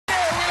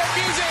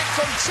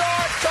from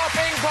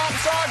chart-topping pop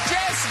star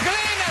Jess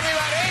Glynne,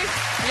 everybody!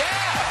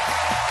 Yeah!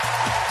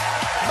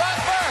 But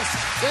first,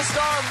 this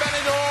star of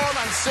Benidorm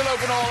and still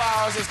open all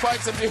hours is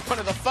quite simply one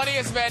of the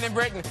funniest men in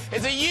Britain.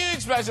 It's a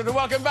huge pleasure to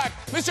welcome back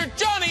Mr.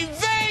 Johnny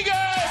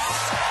Vegas!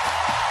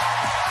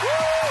 Woo!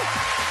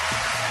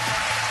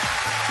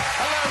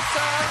 Hello,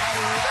 sir.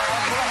 Hello.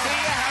 See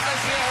you. Have a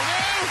seat.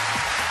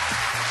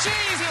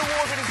 She's the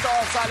award-winning star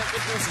of Silent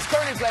Witness, who's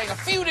currently playing a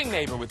feuding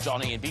neighbour with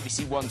Johnny in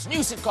BBC One's new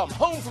sitcom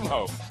Home from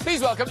Home.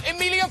 Please welcome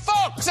Emilia,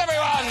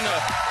 everyone! Woo!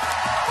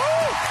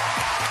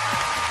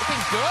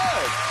 Looking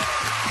good.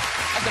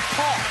 At the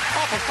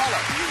pop of colour.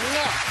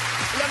 Yeah.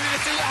 Lovely to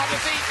see you. Have a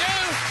seat,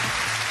 too.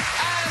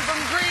 And from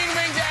Green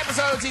Ring to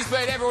episodes, he's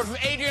played everyone from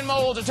Adrian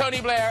Mole to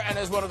Tony Blair and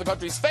is one of the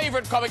country's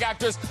favourite comic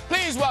actors.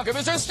 Please welcome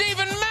Mr.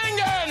 Stephen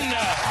Mangan!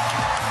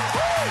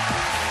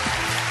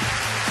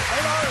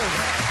 Hello.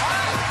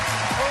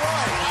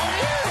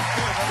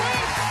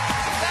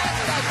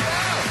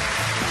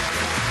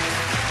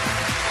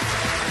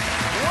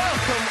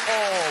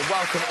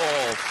 Welcome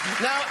all.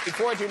 Now,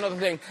 before I do another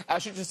thing, I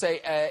should just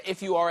say,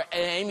 if you are an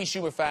Amy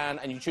Schumer fan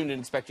and you tuned in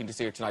expecting to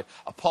see her tonight,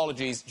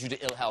 apologies due to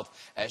ill health.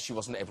 She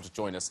wasn't able to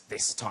join us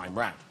this time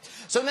round.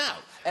 So now...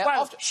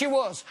 well, she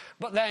was,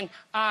 but then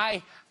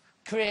I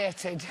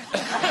created a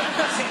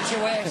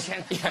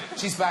situation. Yeah,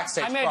 she's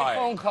backstage I made crying.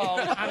 a phone call,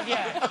 and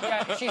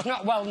yeah, she's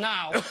not well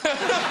now. But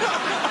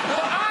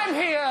I'm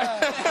here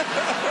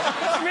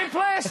to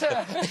replace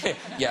her.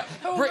 Yeah,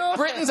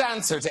 Britain's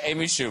answer to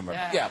Amy Schumer.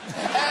 Yeah.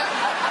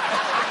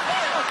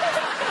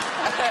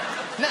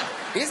 Now,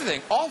 here's the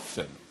thing.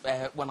 Often,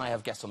 when I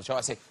have guests on the show,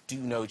 I say, do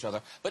you know each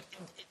other? But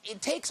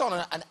it takes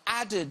on an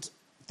added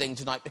thing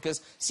tonight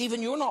because,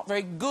 Stephen, you're not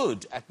very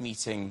good at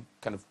meeting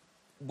kind of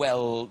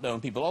well-known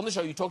people. On the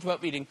show, you talked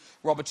about meeting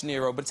Robert De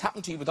Niro, but it's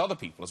happened to you with other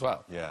people as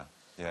well. Yeah.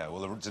 Well,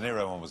 the De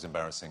Niro one was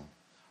embarrassing.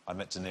 I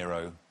met De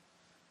Niro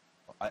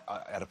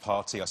at a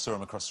party. I saw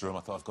him across the room. I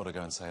thought, I've got to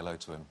go and say hello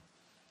to him.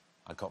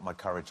 I got my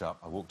courage up.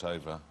 I walked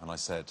over and I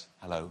said,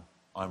 hello,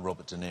 I'm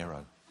Robert De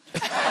Niro.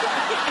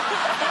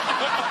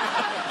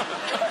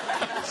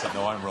 I said,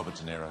 no, I'm Robert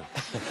De Niro.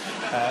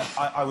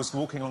 I was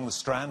walking along the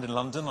Strand in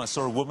London. I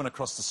saw a woman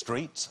across the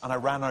street, and I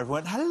ran over and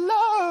went,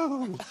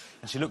 hello!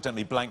 And she looked at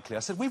me blankly. I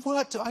said, we've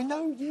worked... I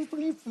know, we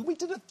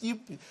did a...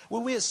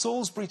 when we were at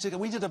Salisbury together,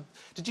 we did a...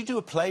 Did you do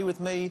a play with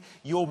me?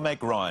 You're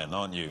Meg Ryan,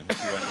 aren't you?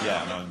 She went,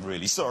 yeah, no, I'm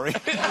really sorry.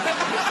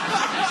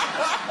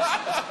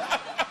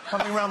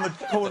 Coming round the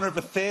corner of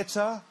a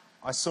theatre,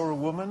 I saw a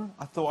woman.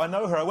 I thought, I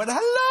know her. I went,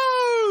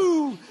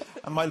 hello!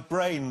 And my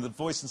brain, the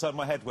voice inside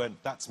my head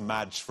went, that's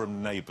Madge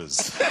from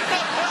Neighbours.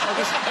 I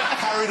just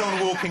carried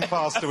on walking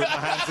past her with my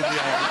hands in the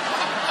air,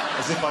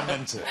 as if I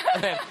meant it.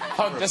 And then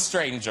hugged a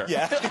stranger.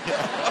 Yeah.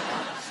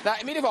 Now,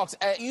 Emilia Fox,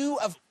 you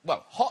have,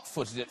 well,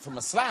 hot-footed it from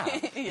a slab.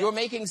 Yeah. You're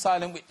making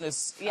Silent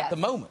Witness at the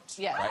moment,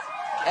 right?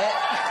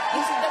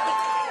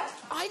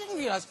 I didn't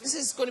realise this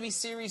is going to be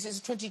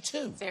series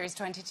 22. Series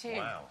 22.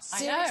 Wow.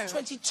 Series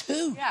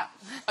 22? Yeah.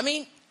 I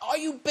mean, are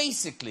you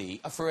basically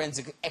a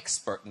forensic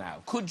expert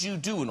now? Could you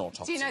do an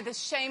autopsy? Do you know, the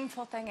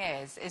shameful thing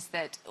is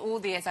that all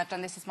the years I've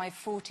done, this is my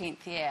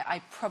 14th year,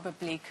 I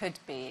probably could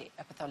be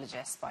a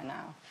pathologist by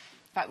now.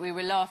 In fact, we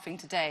were laughing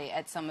today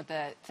at some of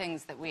the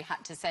things that we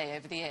had to say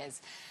over the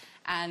years.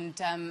 And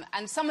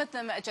some of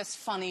them are just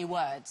funny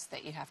words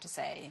that you have to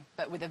say,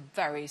 but with a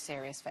very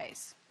serious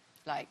face.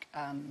 Like,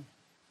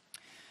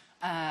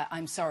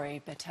 I'm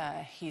sorry, but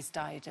he's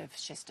died of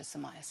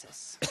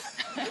schistosomiasis.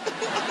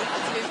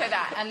 You say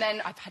that. And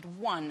then I've had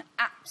one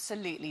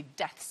absolutely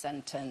death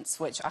sentence,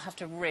 which I have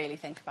to really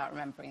think about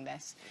remembering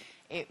this.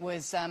 It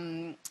was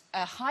a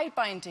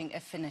high-binding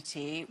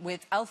affinity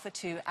with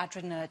alpha-2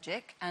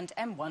 adrenergic and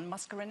M1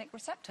 muscarinic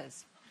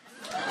receptors.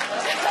 Do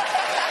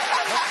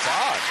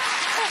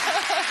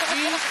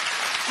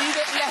you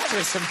get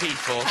letters from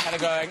people kind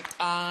of going,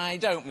 I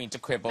don't mean to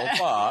quibble,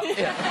 but...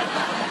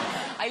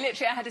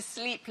 I had a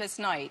sleepless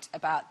night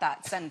about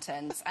that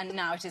sentence, and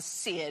now it is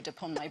seared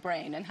upon my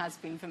brain and has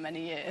been for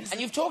many years. And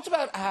you've talked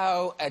about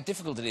how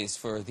difficult it is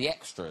for the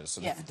extras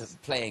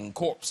playing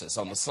corpses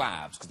on the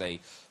slabs, because they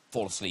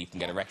fall asleep and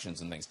get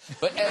erections and things.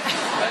 But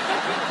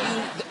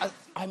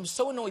I'm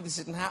so annoyed this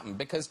didn't happen,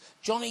 because,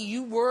 Johnny,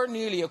 you were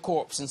nearly a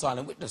corpse in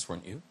Silent Witness,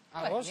 weren't you?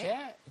 I was,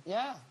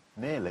 yeah.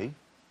 Nearly.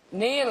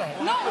 Nearly.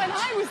 Not when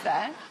I was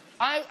there.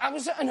 I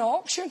was at an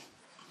auction.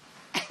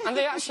 And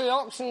they actually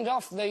auctioned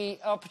off the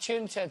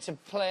opportunity to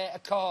play a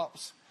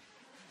corpse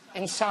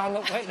in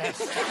Silent Witness.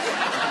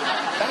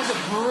 That was a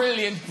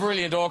brilliant,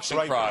 brilliant auction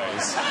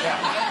prize.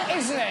 Yeah.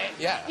 Isn't it?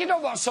 Yeah. You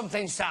don't want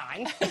something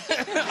signed.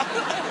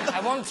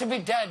 I want to be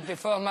dead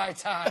before my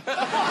time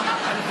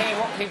and hear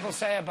what people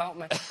say about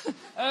me.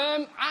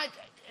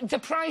 The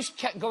price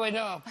kept going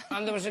up,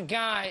 and there was a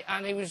guy,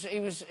 and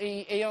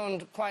he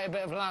owned quite a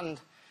bit of land,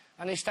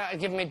 and he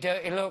started giving me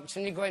dirty looks,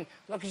 and you're going,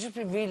 look, it'd just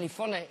be really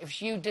funny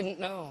if you didn't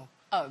know.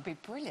 Oh, it'd be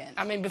brilliant.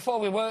 I mean, before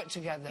we worked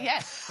together.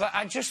 Yes. But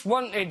I just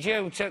wanted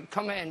you to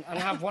come in and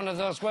have one of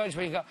those words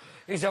where you go,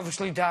 he's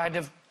obviously died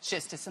of...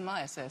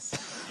 schistosomiasis.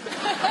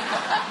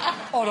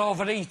 or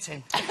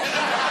overeating.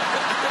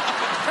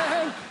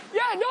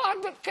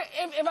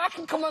 if I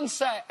can come on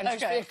set and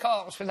just be a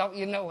corpse without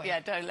you knowing. Yeah,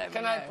 don't let me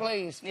Can know. I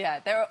please? Yeah,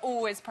 there are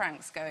always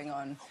pranks going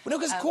on. Well, no,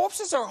 because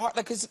corpses are hard.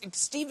 Like, because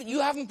Stephen, you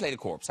haven't played a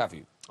corpse, have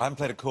you? I haven't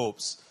played a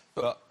corpse,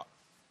 but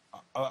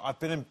I've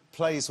been in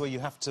plays where you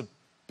have to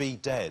be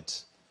dead.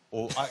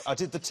 Or I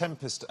did The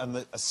Tempest,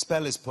 and a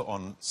spell is put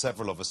on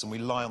several of us, and we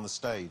lie on the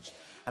stage.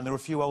 And there are a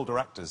few older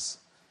actors,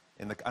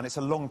 and it's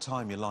a long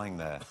time you're lying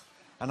there.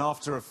 And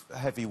after a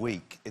heavy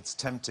week, it's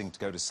tempting to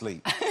go to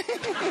sleep.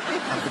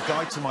 And the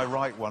guy to my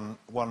right,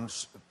 one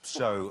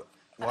show,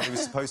 while he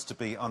was supposed to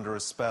be under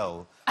a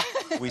spell,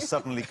 we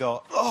suddenly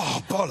got,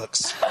 oh,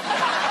 bollocks! Oh,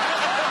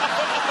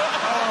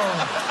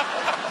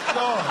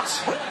 God!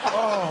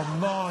 Oh,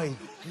 my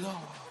God!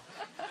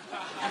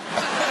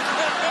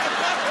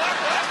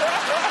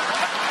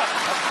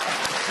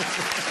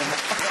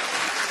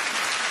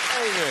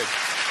 Very good.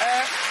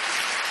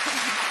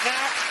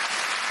 Now,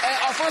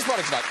 our first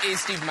product tonight is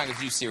Stephen Mangan's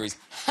new series,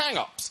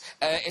 Hang-Ups.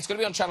 It's going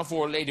to be on Channel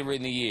 4 later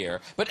in the year.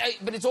 But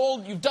it's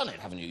all... You've done it,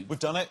 haven't you? We've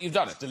done it. You've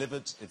done It's it.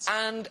 delivered. It's...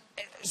 And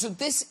so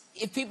this...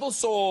 If people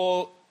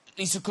saw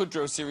Lisa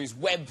Kudrow's series,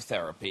 Web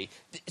Therapy,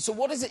 so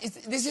what is it?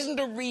 This isn't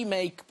a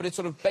remake, but it's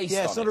sort of based on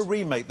it. Yeah, it's not a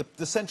remake.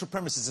 The central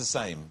premise is the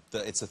same,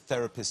 that it's a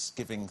therapist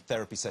giving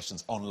therapy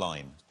sessions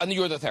online. And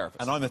you're the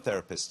therapist. And I'm a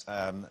therapist.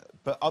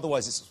 But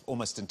otherwise, it's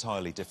almost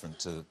entirely different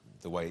to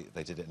the way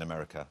they did it in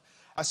America.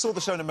 I saw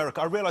the show in America.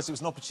 I realised it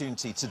was an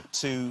opportunity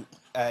to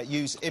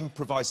use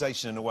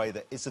improvisation in a way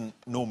that isn't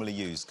normally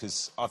used,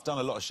 because I've done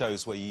a lot of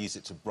shows where you use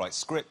it to write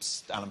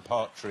scripts, Alan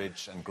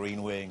Partridge and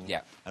Green Wing,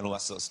 and all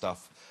that sort of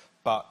stuff.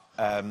 But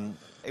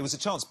it was a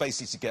chance,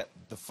 basically, to get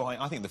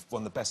I think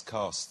one of the best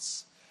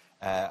casts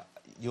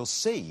you'll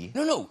see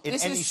in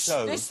any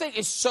show. This thing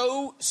is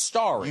so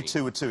starry. You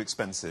two are too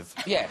expensive.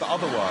 Yeah. But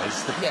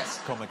otherwise, the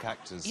best comic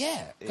actors.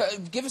 Yeah.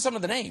 Give us some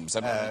of the names.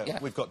 I mean,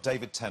 We've got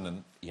David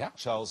Tennant, Yeah.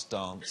 Charles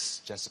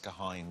Dance, Jessica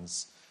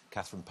Hines,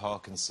 Catherine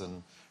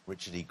Parkinson,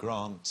 Richard E.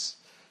 Grant.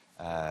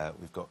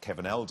 We've got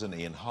Kevin Eldon,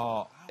 Ian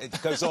Hart.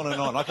 It goes on and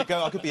on. I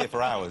could be here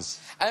for hours.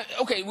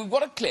 OK, we've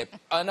got a clip.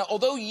 And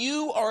although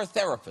you are a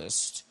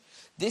therapist,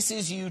 this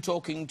is you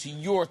talking to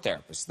your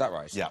therapist. Is that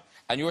right? Yeah.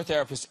 And your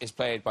therapist is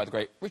played by the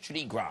great Richard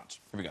E. Grant.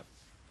 Here we go.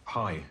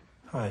 Hi.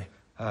 Hi.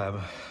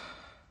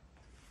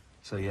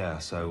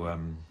 So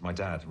my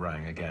dad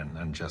rang again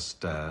and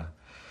just,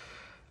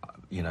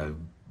 you know,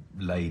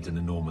 laid an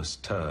enormous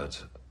turd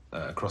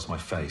across my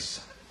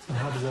face. And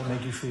how does that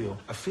make you feel?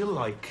 I feel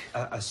like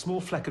a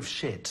small fleck of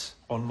shit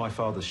on my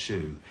father's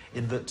shoe,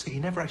 in that he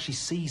never actually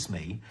sees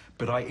me,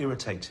 but I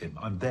irritate him.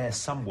 I'm there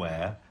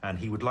somewhere, and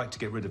he would like to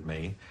get rid of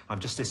me. I'm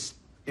just this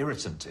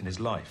irritant in his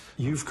life.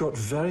 You've got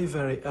very,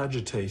 very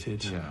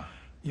agitated. Yeah.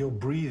 Your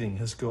breathing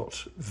has got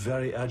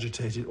very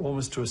agitated,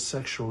 almost to a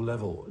sexual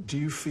level. Do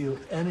you feel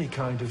any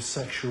kind of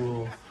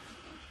sexual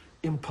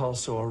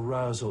impulse or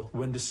arousal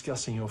when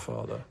discussing your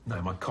father?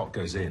 No, my cock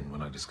goes in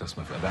when I discuss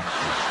my father. That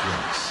actually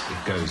shrinks.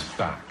 It goes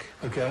back.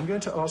 OK, I'm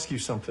going to ask you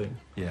something.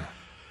 Yeah.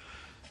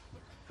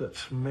 That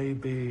may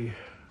be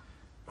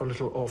a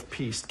little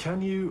off-piste.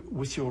 Can you,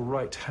 with your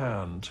right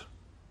hand,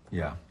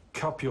 Yeah.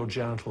 cup your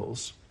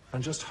genitals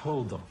and just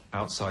hold them?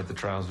 Outside the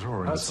trousers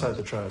or inside? Outside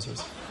the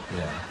trousers.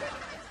 Yeah.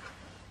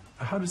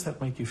 How does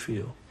that make you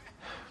feel?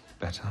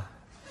 Better.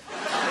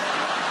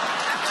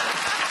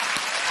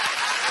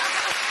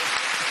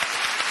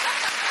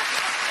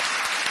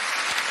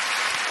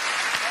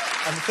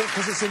 And the thing,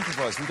 because it's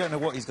improvised, we don't know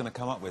what he's going to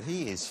come up with.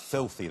 He is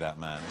filthy, that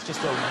man. It's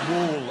just a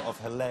wall of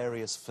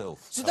hilarious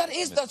filth. So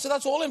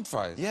that's all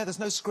improvised? Yeah, there's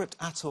no script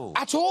at all.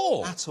 At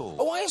all? At all.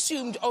 Oh, I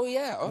assumed... Oh,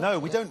 yeah. Oh, No,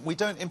 we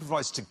don't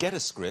improvise to get a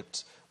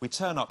script. We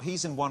turn up,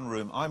 he's in one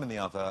room, I'm in the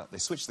other, they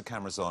switch the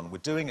cameras on, we're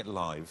doing it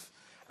live,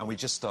 and we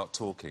just start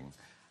talking.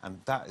 And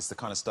that is the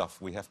kind of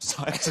stuff we have to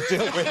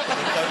deal with on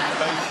a daily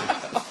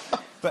basis.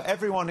 But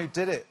everyone who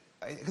did it,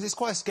 because it's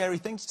quite a scary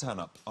thing to turn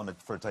up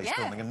for a day's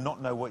filming and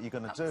not know what you're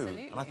going to do.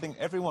 And I think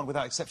everyone,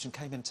 without exception,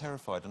 came in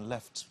terrified and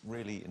left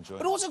really enjoying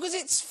it. But also because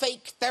it's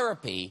fake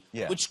therapy,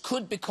 which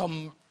could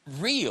become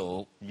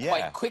real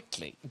quite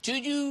quickly. Do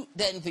you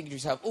then think to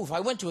yourself, oh, if I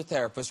went to a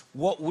therapist,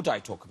 what would I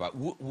talk about?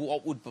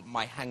 What would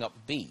my hang-up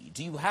be?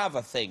 Do you have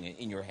a thing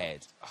in your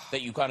head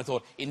that you kind of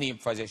thought, in the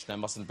improvisation, I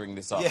mustn't bring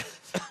this up? Yeah,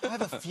 I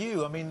have a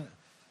few. I mean,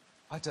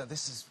 I don't know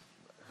if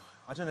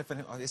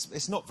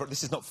this is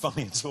not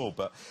funny at all,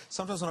 but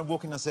sometimes when I'm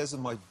walking downstairs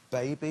with my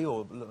baby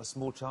or a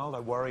small child, I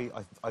worry,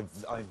 I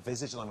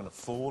envisage that I'm going to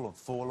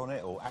fall on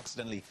it, or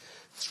accidentally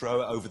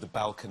throw it over the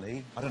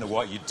balcony. I don't know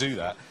why you'd do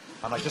that.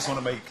 And I just want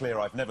to make it clear,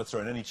 I've never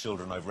thrown any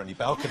children over any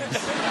balconies.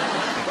 But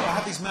I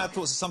have these mad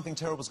thoughts that something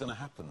terrible's going to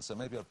happen, so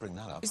maybe I'll bring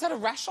that up. Is that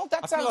irrational?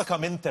 I feel like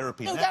I'm in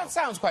therapy now. No, that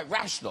sounds quite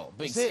rational,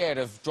 being scared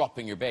of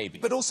dropping your baby.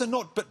 But also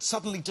not, but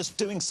suddenly just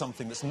doing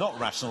something that's not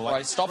rational. Like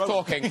right, stop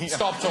talking.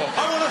 Stop talking.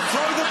 I want to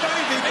throw the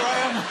baby,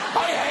 Graham!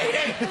 I hate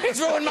it! It's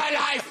ruined my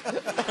life!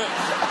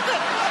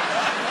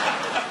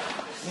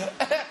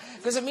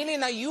 Because, Emilia,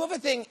 now you have a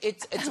thing,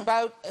 it's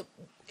about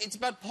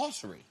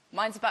pottery.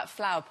 Mine's about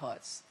flower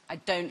pots. I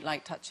don't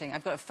like touching.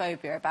 I've got a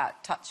phobia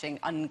about touching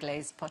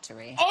unglazed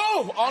pottery.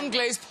 Oh,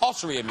 unglazed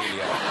pottery,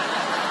 Emilia.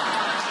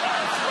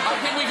 I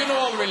think we can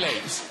all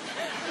relate.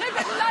 No,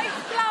 but like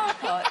flower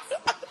pots.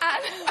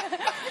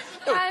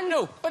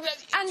 No, but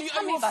are you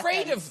tummy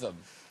afraid buttons. of them?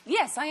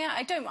 Yes, I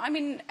am. I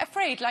mean,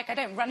 afraid, like I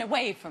don't run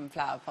away from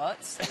flower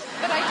pots,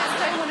 but I just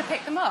don't want to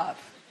pick them up.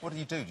 What do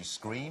you do? Do you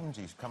scream?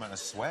 Do you come out in a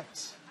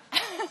sweat?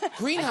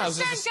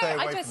 Greenhouses.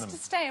 I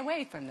just stay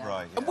away from them.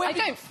 Right, yeah. I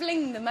don't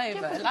fling them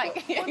over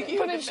like you.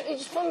 But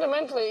it's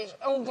fundamentally it's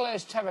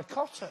unglazed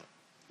terracotta.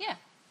 Yeah.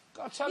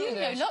 Got to tell you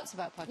this. know lots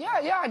about pottery.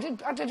 Yeah,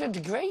 I did a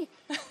degree.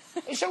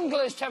 It's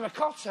unglazed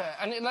terracotta,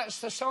 and it lets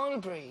the soil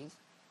breathe.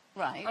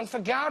 Right. And for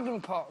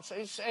garden pots,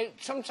 it's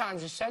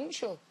sometimes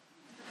essential.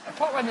 A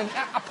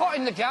pot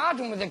in the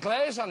garden with a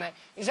glaze on it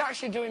is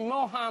actually doing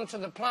more harm to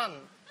the plant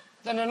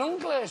than an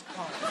unglazed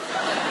pot.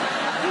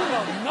 You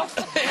know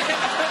nothing.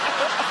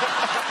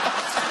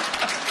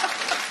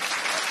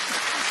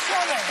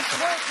 Sorry,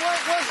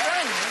 we're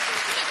friends.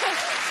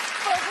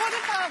 But what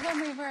about when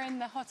we were in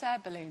the hot air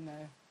balloon,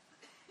 though?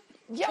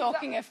 Yeah,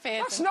 Talking of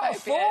fears that's and not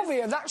phobias. a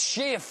phobia, that's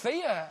sheer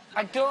fear.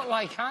 I don't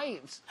like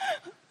heights.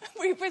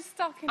 We were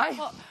stuck in a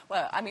hot...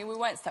 Well, I mean, we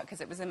weren't stuck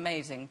because it was an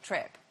amazing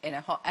trip in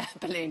a hot air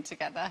balloon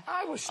together.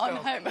 I was on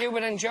stuck. home. You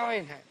were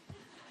enjoying it.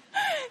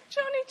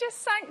 Johnny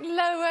just sank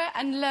lower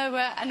and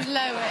lower and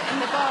lower in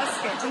the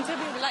basket until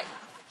we were like,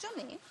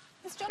 Johnny,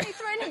 has Johnny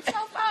thrown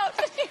himself out?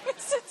 And he was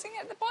sitting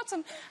at the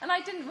bottom. And I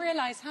didn't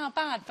realise how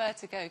bad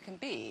vertigo can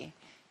be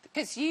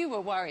because you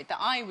were worried that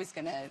I was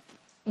going to...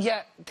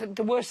 Yeah,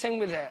 the worst thing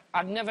with it,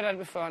 I'd never had it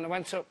before, and I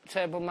went up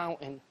Table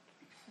Mountain,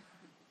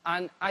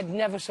 and I'd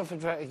never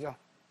suffered vertigo.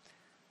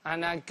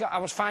 And I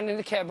was finding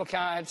the cable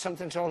car, I had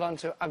something to hold on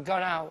to. I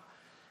got out,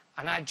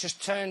 and I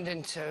just turned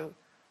into...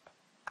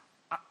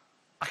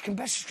 I can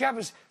best describe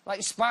it as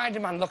like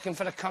Spider-Man looking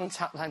for the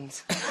contact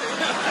lens. And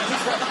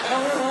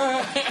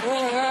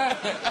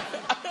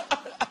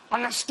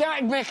I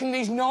started making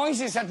these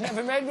noises I'd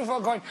never made before,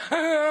 going...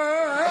 And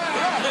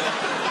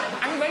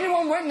if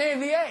anyone went near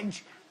the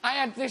edge... I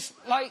had this,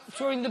 like,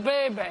 throwing the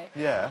baby.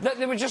 Yeah. That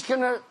they were just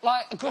going to,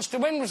 like, a gust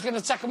of wind was going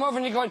to take them over,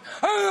 and you're going...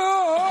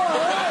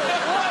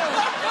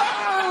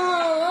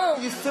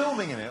 Were you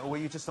filming in it, or were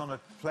you just on a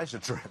pleasure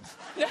trip?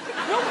 No,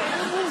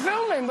 we were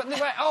filming, but they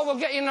went, oh, we'll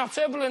get you in our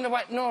table, and I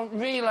went, no,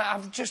 really,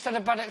 I've just had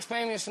a bad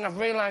experience, and I've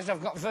realised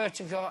I've got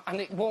vertigo,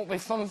 and it won't be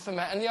fun for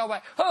me. And they all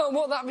went, oh,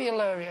 won't that be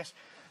hilarious?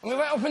 And we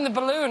went up in the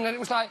balloon, and it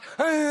was like...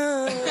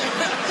 and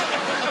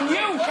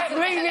you kept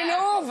leaning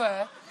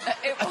over...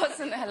 It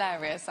wasn't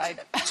hilarious.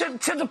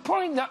 To the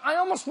point that I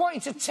almost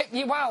wanted to tip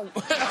you out.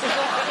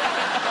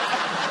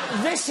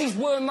 This is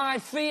where my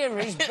fear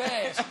is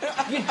based.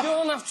 You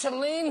don't have to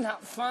lean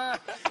that far.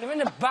 They're in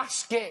a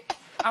basket,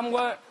 and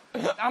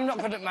I'm not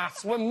good at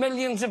maths. We're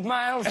millions of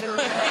miles in the air.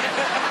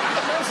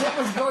 That's what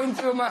was going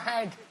through my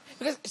head.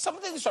 Because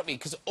something that struck me,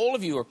 because all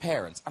of you are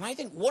parents, and I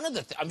think one of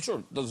the... I'm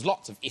sure there's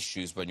lots of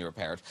issues when you're a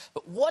parent,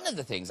 but one of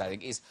the things, I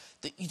think, is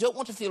that you don't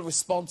want to feel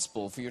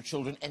responsible for your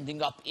children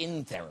ending up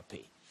in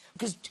therapy.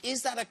 Because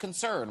is that a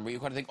concern, where you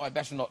kind of think, oh, I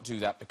better not do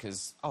that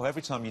because... Oh,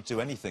 every time you do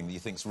anything that you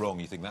think's wrong,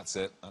 you think, that's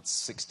it. That's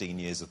 16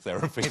 years of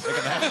therapy. They're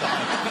going to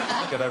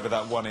have to get over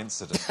that one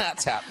incident.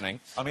 That's happening.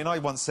 I mean, I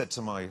once said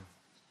to my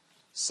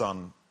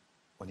son,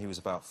 when he was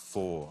about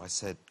 4, I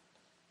said,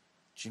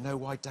 do you know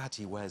why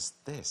Daddy wears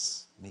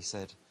this? And he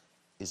said,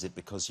 is it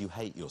because you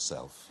hate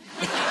yourself?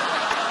 I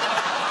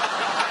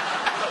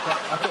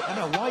thought, I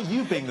know, why are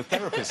you being the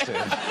therapist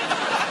here?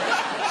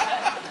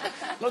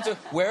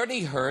 Where had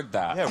he heard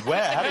that? Yeah,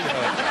 where? How did you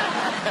heard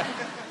that?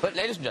 But,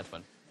 ladies and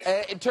gentlemen,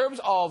 in terms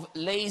of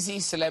lazy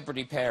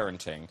celebrity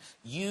parenting,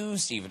 you,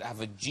 Stephen,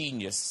 have a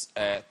genius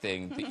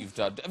thing that you've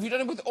done. Have you done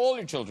it with all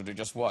your children or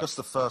just one? Just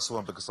the first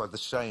one, because the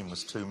shame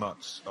was too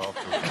much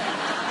afterwards.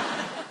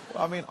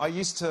 Well, I mean,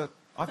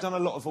 I've done a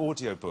lot of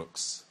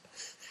audiobooks.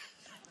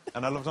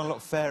 And I've done a lot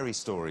of fairy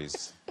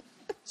stories.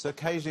 So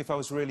occasionally, if I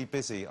was really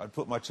busy, I'd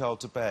put my child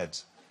to bed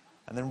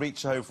and then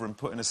reach over and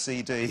put in a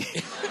CD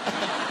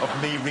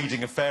of me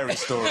reading a fairy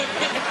story. And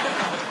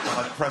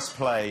I'd press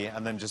play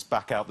and then just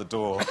back out the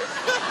door.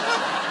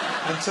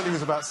 And until he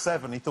was about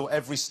 7, he thought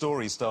every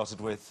story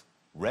started with,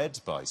 read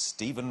by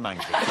Stephen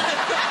Mangan. But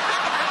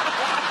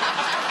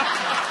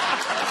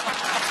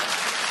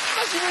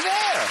you were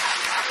there.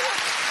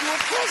 You were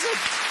present.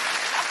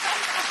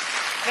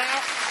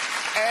 Now,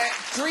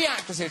 3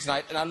 actors here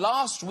tonight. Now,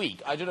 last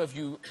week, I don't know if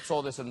you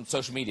saw this on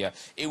social media,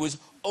 it was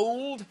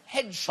Old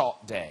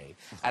Headshot Day,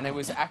 and it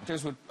was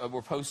actors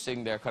were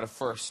posting their kind of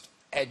first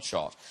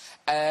headshot.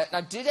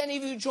 Now, did any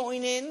of you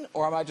join in,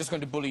 or am I just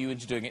going to bully you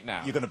into doing it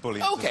now? You're going to bully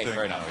me into Okay, doing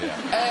fair it enough. now,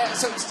 yeah.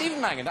 So, Stephen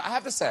Mangan, I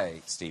have to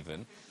say,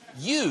 Stephen,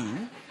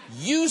 you,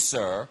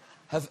 sir,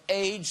 have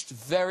aged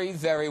very,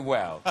 very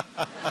well.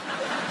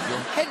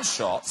 Your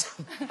headshot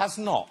has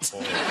not.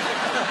 Oh.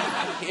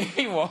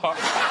 Here you are.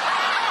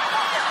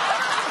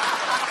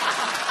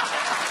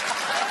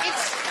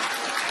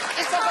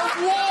 It's like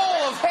a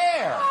wall of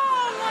hair.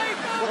 Oh, my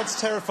God. What's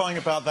terrifying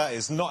about that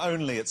is not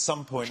only at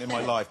some point in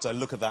my life do I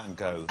look at that and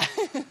go,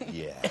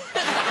 yeah.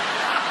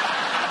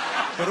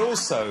 But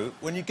also,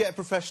 when you get a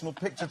professional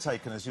picture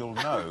taken, as you'll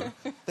know,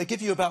 they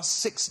give you about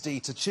 60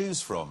 to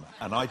choose from,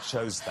 and I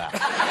chose that.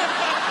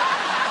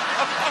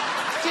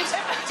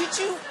 Did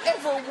you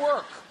ever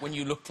work when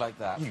you looked like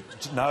that?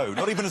 No,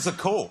 not even as a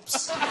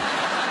corpse.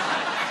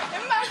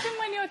 Imagine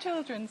when your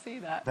children see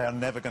that. They are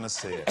never going to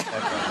see it, ever.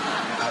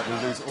 I will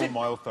lose all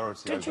my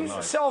authority Did you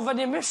overnight. solve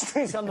any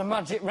mysteries on the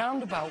Magic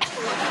Roundabout?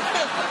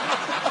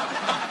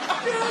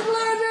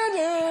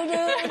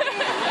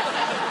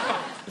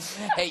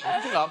 Hey,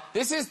 hang on.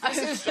 This is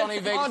Johnny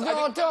Vegas. Oh,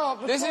 no,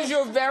 don't. This is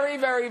your very,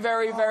 very,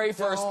 very, very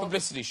first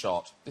publicity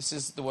shot. This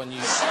is the one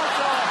you...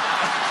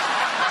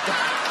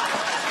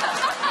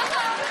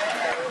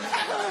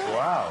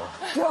 Wow.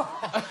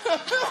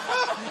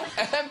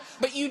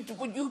 But you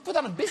put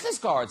that on business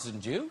cards,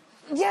 didn't you?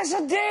 Yes,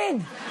 I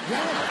did.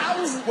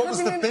 What was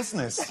the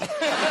business?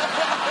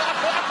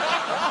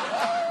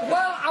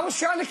 Well, I was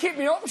trying to keep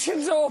my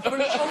options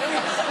open. It's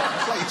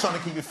like you're trying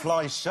to keep your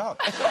flies shut.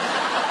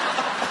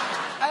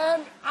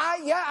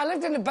 I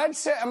lived in a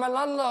bedsit and my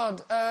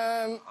landlord,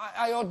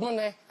 I owed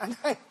money and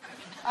I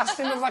asked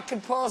him if I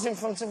could pose in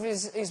front of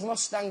his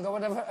Mustang or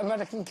whatever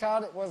American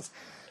car it was.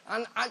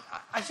 And I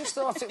just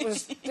thought it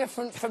was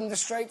different from the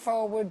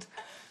straightforward,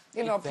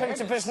 you know, print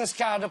a business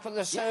card up at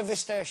the service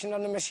station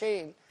on the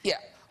machine. Yeah.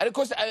 And, of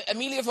course,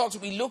 Emilia thought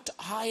that we looked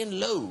high and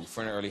low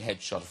for an early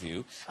headshot of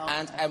you. Oh,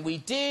 and we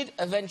did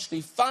eventually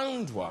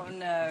find one. Oh,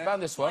 no. We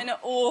found this one. I know,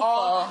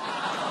 awful.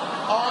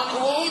 On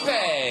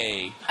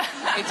eBay.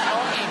 It's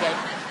on eBay.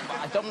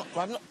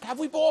 Have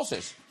we bought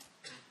it?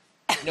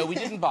 No, we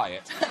didn't buy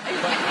it. You need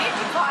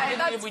to buy it,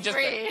 that's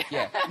free.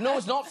 Yeah. No,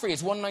 it's not free,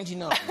 it's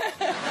 $1.99.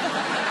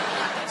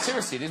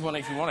 Seriously, it is $1.99,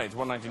 if you want it, it's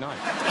 $1.99.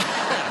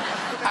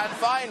 And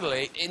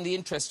finally, in the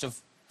interest of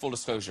full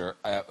disclosure,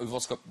 we've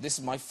also got... This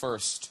is my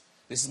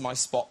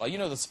spotlight. You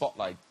know the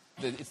spotlight?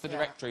 It's the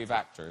directory of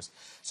actors.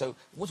 So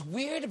what's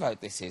weird about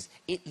this is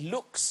it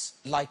looks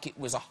like it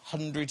was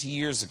 100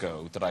 years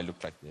ago that I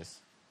looked like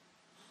this.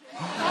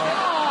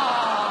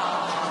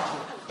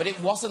 But it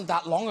wasn't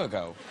that long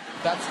ago.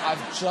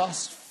 I've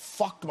just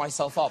fucked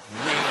myself up,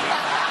 really.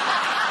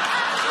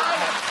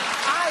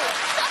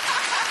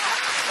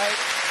 Like,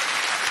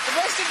 the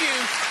rest of you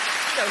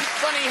know,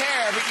 funny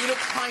hair, but you look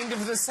kind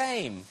of the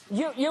same.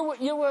 You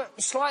were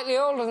slightly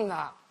older than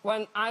that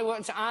when I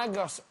worked at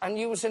Argos and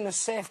you was in a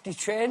safety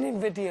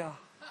training video.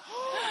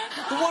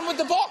 The one with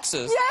the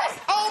boxes? Yeah!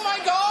 Oh, my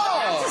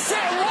God! To sit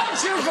and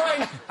watch you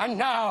going, and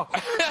now,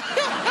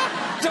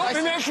 don't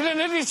be making an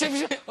idiot of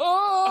you.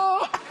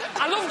 Oh!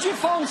 I loved your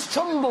phone's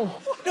tumble.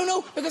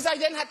 No, because I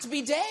then had to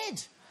be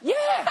dead. Yeah!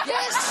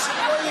 Yes!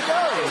 There you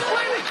go.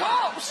 Playing the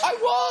cops. I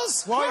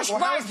was!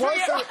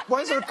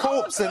 Why is there a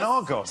corpse in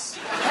Argos?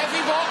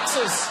 Heavy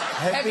boxes.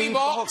 Heavy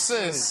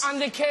boxes. And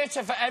they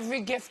cater for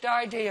every gift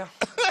idea.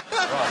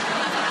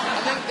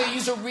 And then they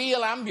use a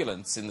real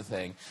ambulance in the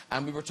thing,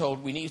 and we were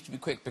told we need to be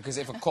quick because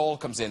if a call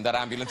comes in, that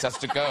ambulance has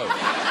to go.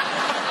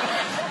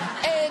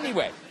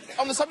 Anyway,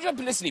 on the subject of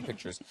publicity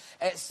pictures,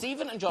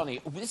 Stephen and Johnny,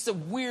 this is a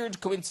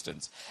weird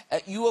coincidence.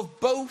 You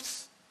have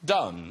both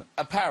done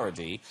a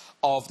parody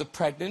of the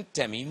pregnant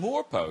Demi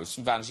Moore pose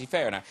from Vanity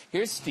Fair. Now,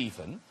 here's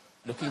Stephen,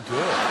 looking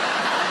good.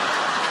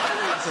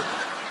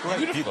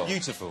 Beautiful.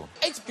 Beautiful.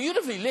 It's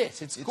beautifully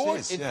lit. It's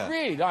gorgeous. It's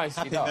really nice.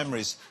 Happy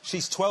memories.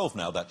 She's 12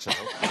 now, that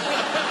child.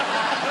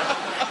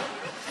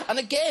 And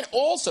again,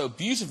 also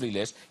beautifully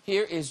lit,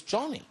 here is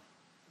Johnny.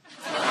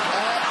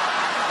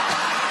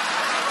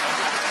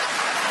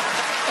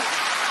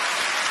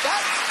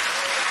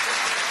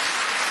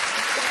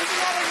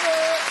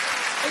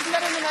 Isn't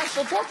that in the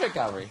National Portrait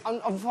Gallery?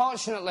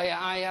 Unfortunately,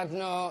 I had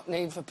no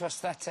need for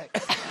prosthetics.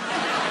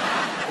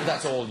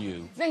 That's all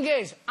you. Thing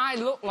is, I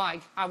look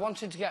like I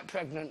wanted to get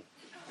pregnant.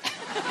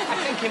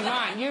 I think in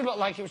mine, you look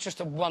like it was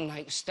just a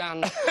one-night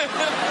stand. You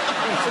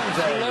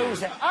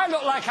lose it. I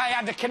look like I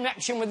had a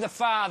connection with the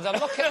father.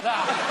 Look at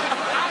that.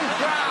 I'm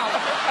proud.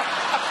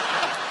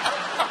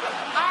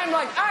 I'm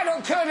like, I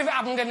don't care if it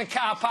happened in the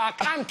car park.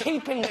 I'm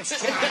keeping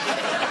this child.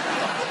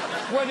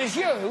 Whereas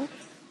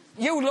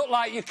you look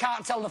like you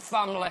can't tell the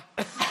family.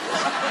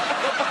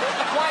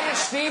 Why is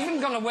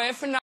Stephen gone away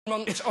for 9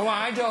 months? Oh,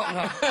 I don't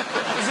know.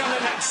 He's on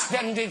an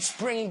extended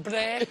spring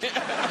break.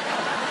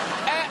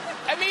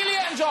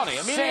 Emilia and Johnny.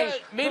 Emilia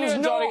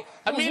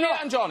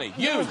and Johnny.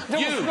 You.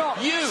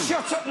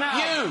 Shut up now.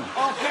 You.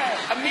 Okay.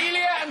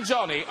 Emilia and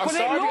Johnny are But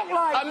it looked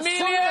like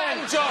Emilia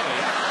and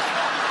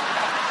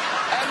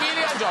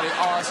Johnny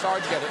are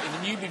starred together in the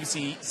new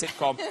BBC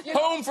sitcom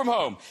Home from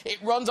Home.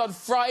 It runs on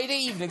Friday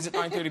evenings at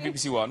 9:30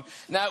 BBC One.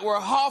 Now, we're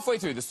halfway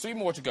through. There's 3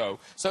 more to go.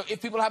 So if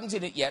people haven't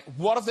seen it yet,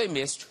 what have they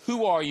missed?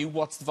 Who are you?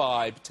 What's the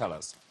vibe? Tell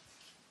us.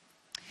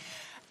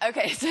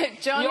 OK, so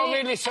Johnny... You're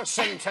really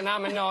succinct and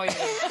I'm annoyed.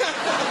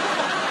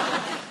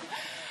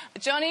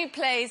 Johnny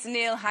plays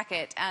Neil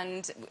Hackett,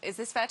 and is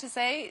this fair to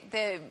say?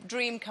 The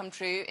dream come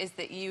true is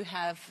that you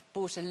have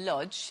bought a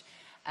lodge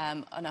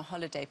on a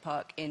holiday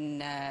park in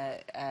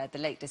the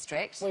Lake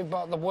District. We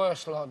bought the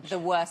worst lodge. The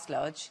worst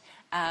lodge.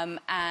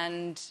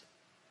 And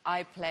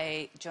I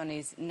play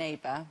Johnny's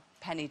neighbour,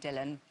 Penny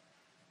Dillon.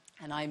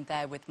 and I'm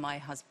there with my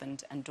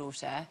husband and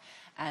daughter,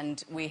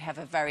 and we have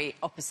a very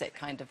opposite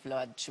kind of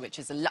lodge, which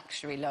is a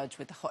luxury lodge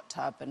with a hot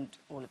tub and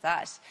all of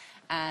that.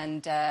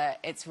 And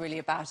it's really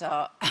about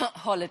our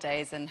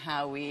holidays and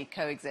how we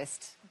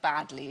coexist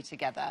badly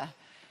together.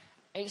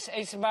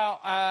 It's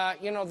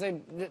about, you know, the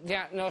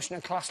notion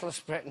of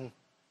classless Britain,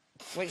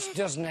 which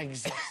doesn't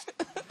exist.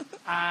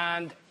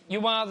 And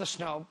you are the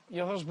snob,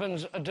 your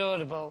husband's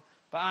adorable,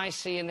 but I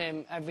see in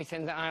him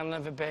everything that I'll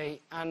never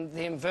be, and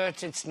the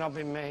inverted snob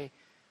in me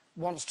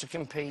wants to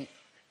compete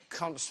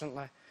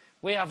constantly.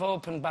 We have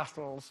open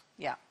battles.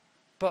 Yeah.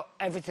 But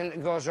everything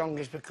that goes wrong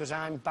is because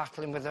I'm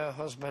battling with her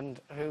husband,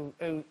 who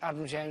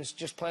Adam James,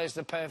 just plays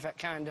the perfect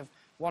kind of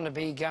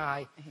wannabe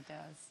guy. He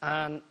does.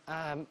 And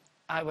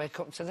I wake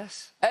up to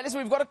this.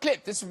 Listen, we've got a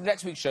clip. This is from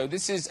next week's show.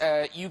 This is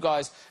you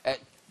guys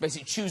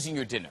basically choosing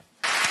your dinner.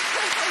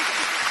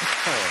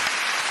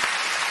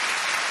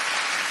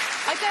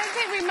 I don't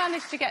think we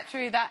managed to get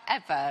through that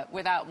ever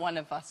without one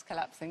of us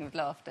collapsing with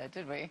laughter,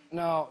 did we?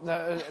 No,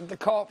 the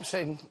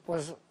corpsing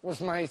was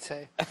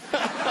mighty.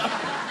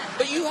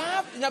 But you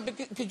have... No,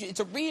 because it's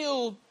a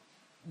real...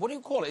 What do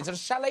you call it? Is it a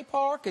chalet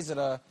park? Is it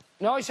a...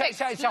 No, it's a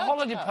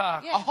holiday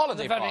park. Yeah. A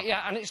holiday park?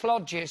 Yeah, and it's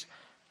lodges.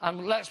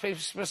 And let's be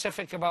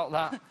specific about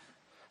that.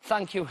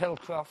 Thank you,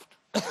 Hillcroft.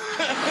 I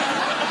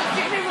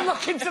didn't even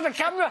look into the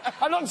camera.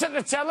 I looked at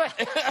the telly.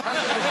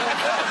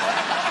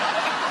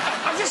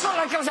 I just felt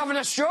like I was having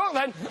a stroke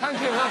then.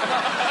 Thank you,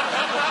 Hillcroft.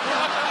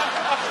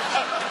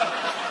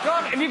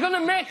 God, if you're going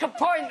to make a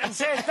point and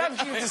say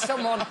thank you to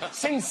someone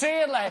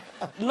sincerely,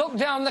 look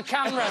down the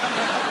camera.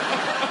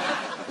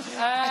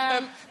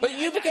 But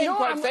you became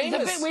quite famous.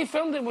 The bit we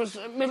filmed it was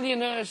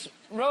Millionaires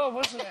Row,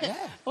 wasn't it?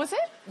 Yeah. Was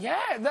it?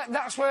 Yeah,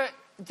 that's where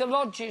the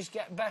lodges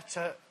get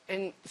better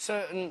in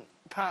certain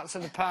parts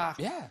of the park.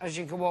 Yeah. As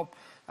you go up,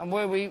 and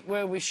where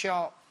we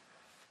shot,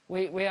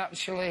 we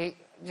actually,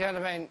 do you know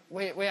what I mean?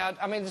 We had,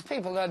 I mean, there's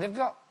people there. They've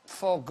got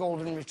 4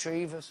 golden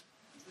retrievers.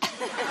 They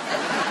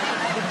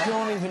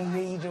don't even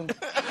need them. They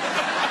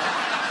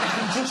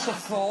can just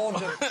afford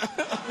them.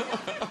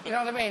 You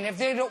know what I mean? If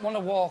they don't want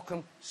to walk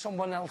them,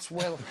 someone else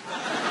will.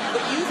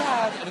 But you've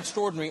had an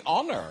extraordinary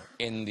honour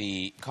in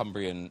the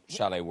Cumbrian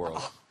chalet world.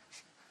 Oh,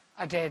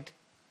 I did.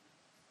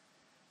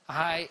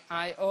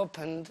 I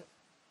opened,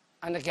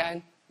 and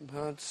again,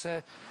 but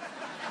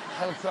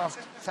Hillcroft,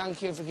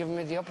 thank you for giving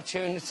me the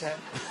opportunity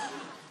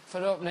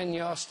for opening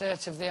your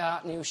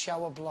state-of-the-art new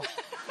shower block.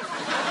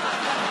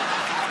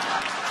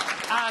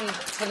 And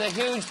for the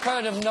huge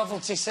pair of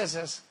novelty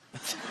scissors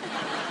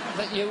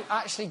that you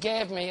actually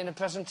gave me in a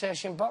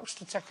presentation box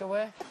to take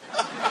away.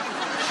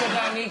 Should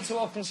I need to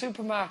open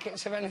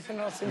supermarkets or anything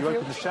else in You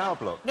opened the shower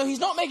block? No, he's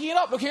not making it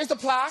up. Look, here's the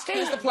plaque.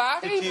 Here's the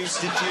plaque. Did you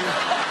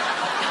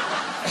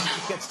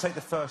get to take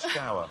the first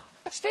shower?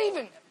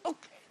 Stephen, look,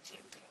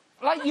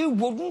 like you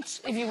wouldn't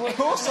if you were... Of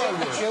course I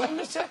would.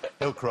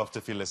 Hillcroft,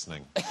 if you're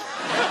listening. All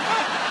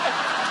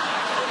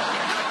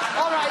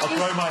right, I'll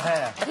grow my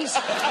hair. He's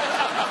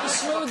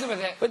smooth with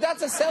it. But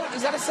that's a selfie.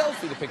 Is that a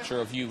selfie, the picture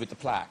of you with the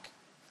plaque?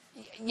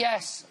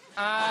 Yes,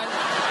 and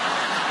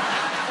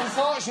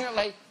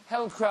unfortunately,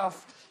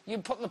 Hillcroft, you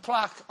put the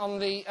plaque on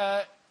the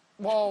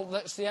wall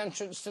that's the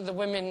entrance to the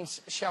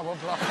women's shower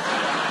block.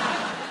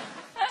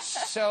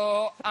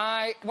 So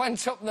I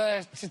went up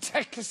there to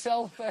take a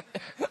selfie.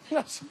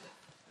 As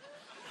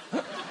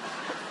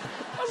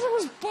I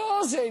was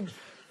pausing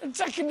and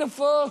taking the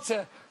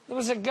photo, there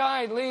was a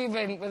guy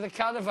leaving with a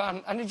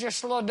caravan, and he just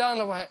slowed down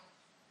and went,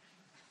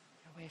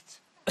 "Wait,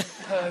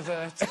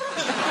 pervert."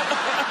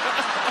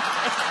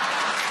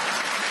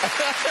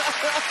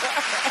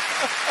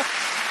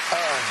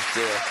 Oh,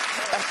 dear.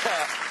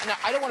 Now,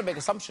 I don't want to make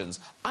assumptions.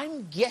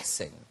 I'm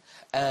guessing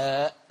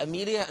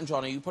Emilia and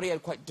Johnny, you probably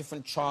had quite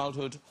different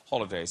childhood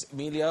holidays.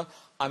 Emilia,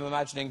 I'm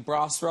imagining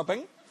brass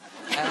rubbing.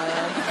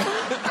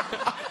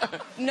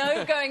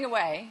 No going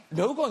away.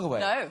 No going away?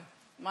 No.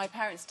 My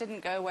parents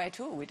didn't go away at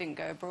all. We didn't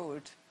go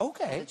abroad.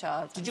 OK. As a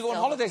child. Did you go on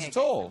holidays at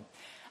all?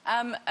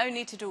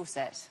 Only to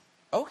Dorset.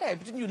 OK,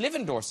 but didn't you live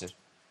in Dorset?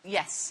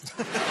 Yes.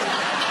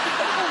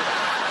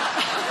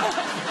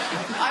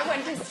 I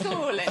went to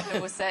school in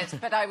Dorset,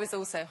 but I was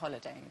also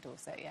holidaying in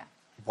Dorset, yeah.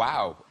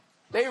 Wow.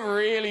 They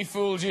really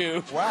fooled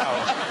you.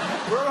 Wow.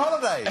 We're on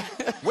holiday.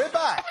 We're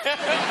back.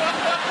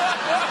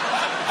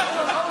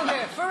 On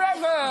holiday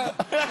forever.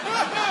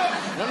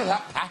 None of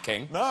that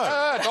packing.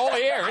 No. It's all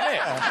here, isn't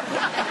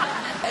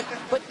it?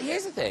 But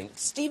here's the thing.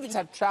 Stephen's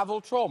had travel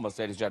trauma,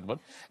 ladies and gentlemen.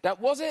 Now,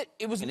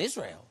 it was in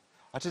Israel.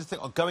 I just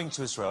think, going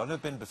to Israel, I've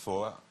never been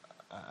before,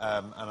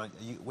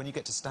 when you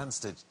get to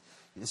Stansted,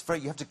 you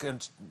have to go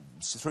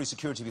through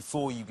security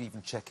before you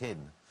even check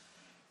in.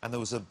 And there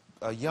was a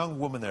young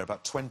woman there,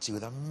 about 20,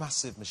 with a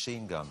massive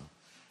machine gun.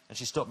 And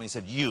she stopped me and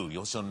said,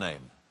 what's your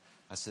name?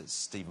 I said,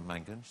 Stephen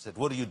Mangan. She said,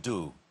 what do you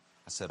do?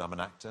 I said, I'm an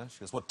actor. She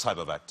goes, what type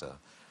of actor?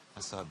 I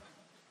said,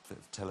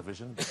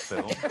 television,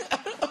 film.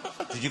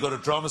 Did you go to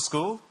drama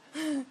school?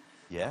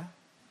 Yeah.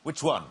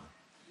 Which one?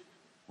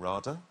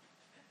 RADA.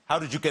 How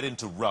did you get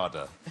into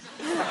RADA?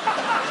 Well,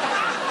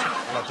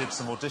 I did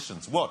some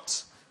auditions.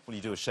 What? Well,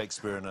 you do a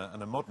Shakespeare and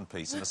a modern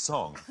piece and a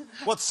song.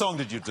 What song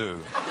did you do?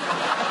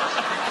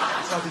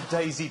 So I did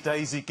Daisy,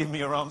 Daisy, give me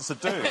your answer,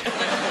 do.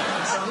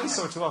 So we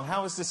sort of, well,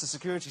 how is this a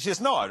security? She says,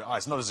 no,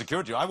 it's not a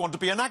security. I want to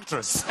be an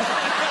actress.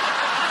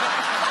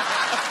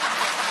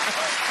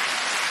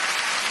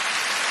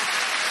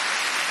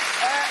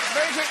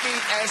 Very quickly,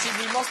 Steve,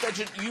 we must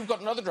mention you've got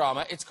another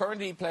drama. It's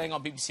currently playing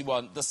on BBC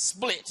One, The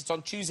Split. It's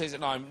on Tuesdays at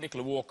 9 with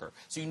Nicola Walker.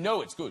 So you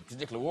know it's good, because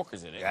Nicola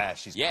Walker's in it. Yeah,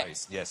 she's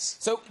great, yes.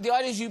 So the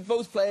idea is you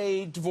both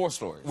play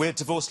divorce lawyers. We're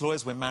divorce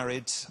lawyers, we're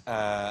married,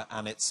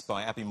 and it's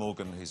by Abby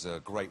Morgan, who's a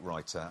great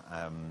writer,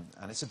 and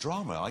it's a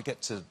drama. I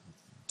get to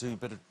do a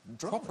bit of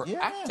drama. Proper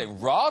acting,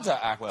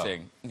 RADA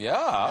acting. Well,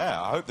 yeah,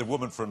 I hope the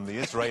woman from the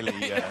Israeli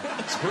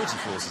security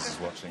forces is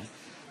watching.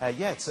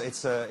 Yeah,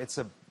 it's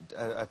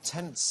a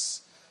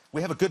tense...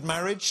 We have a good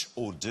marriage,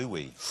 or do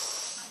we?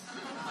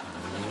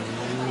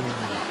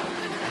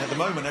 And at the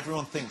moment,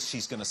 everyone thinks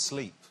she's going to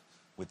sleep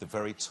with the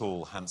very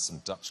tall,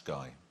 handsome Dutch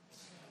guy.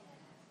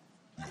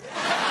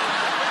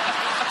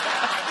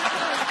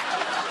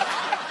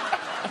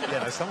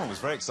 Yeah, no, someone was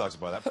very excited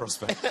by that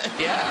prospect.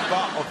 Yeah.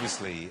 But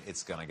obviously,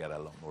 it's going to get a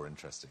lot more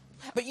interesting.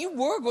 But you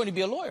were going to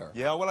be a lawyer.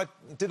 Yeah, well, I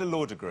did a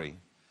law degree.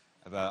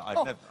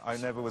 I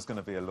never was going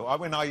to be a lawyer. I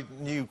mean, I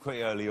knew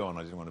pretty early on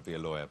I didn't want to be a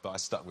lawyer, but I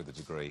stuck with the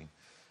degree.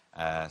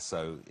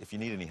 So, if you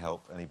need any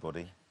help,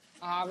 anybody...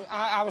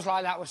 I was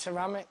like that with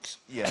ceramics.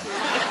 Yeah.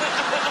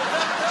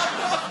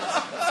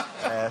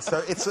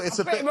 So it's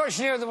a pretty bit... much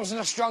knew there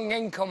wasn't a strong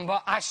income,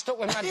 but I stuck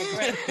with my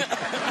degree.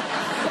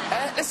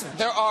 Listen,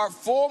 there are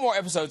 4 more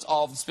episodes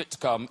of The Split to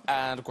come,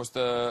 and, of course,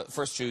 the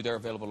first 2, they're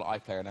available on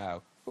iPlayer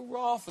now.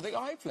 Hurrah for the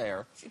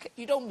iPlayer.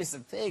 You don't miss a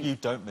thing. You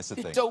don't miss a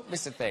thing. You don't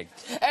miss a thing.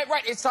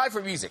 Right, it's time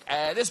for music.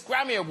 This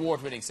Grammy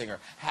Award-winning singer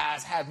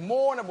has had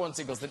more #1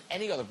 singles than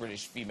any other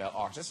British female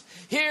artist.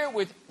 Here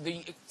with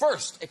the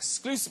first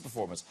exclusive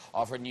performance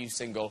of her new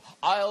single,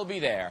 I'll Be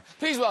There.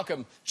 Please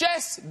welcome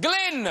Jess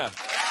Glynne.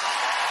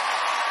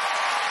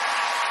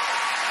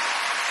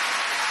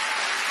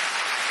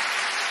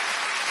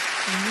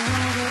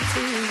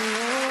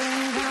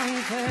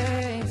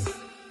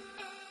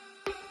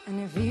 And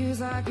it feels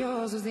like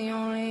yours was the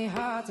only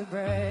heart to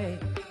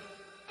break.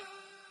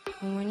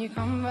 And when you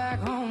come back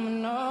home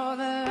and all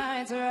the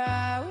lights are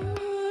out,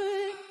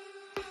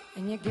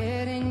 and you're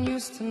getting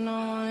used to no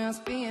one else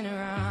being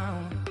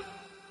around.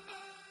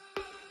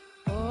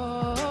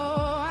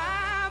 Oh,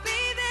 I'll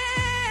be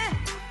there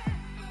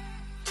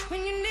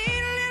when you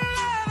need a little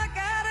love. I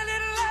got a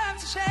little love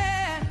to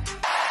share.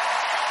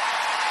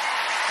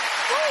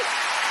 Woo!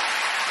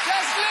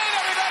 Jess Glynne,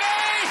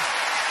 everybody!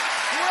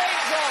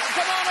 Great job.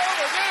 Come on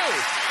over, do.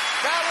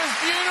 That was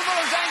beautiful,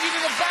 and thank you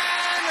to the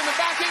band and the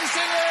backing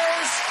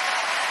singers.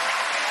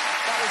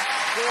 That was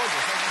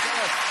gorgeous. Thank you so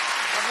much.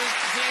 Lovely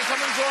to see you.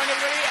 Come and join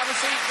everybody. Have a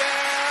seat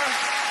there.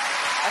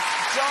 That's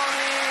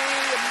Johnny,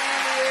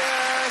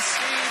 Emilia,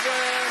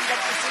 Stephen. Good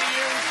to see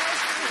you.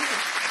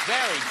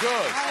 Very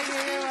good. How are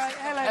you?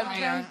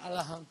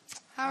 Hello, Hello.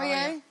 How are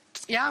you?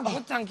 Yeah, I'm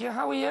good, thank you.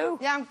 How are you?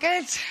 Yeah, I'm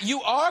good.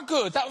 You are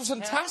good. That was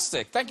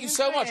fantastic. Thank you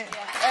so much.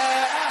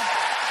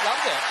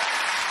 Loved it.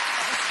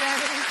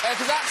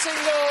 Because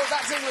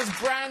that single is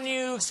brand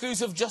new,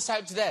 exclusive, just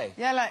out today.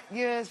 Yeah, like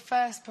your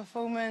first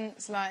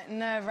performance, like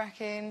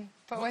nerve-wracking.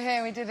 But we're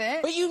here, we did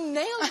it. But you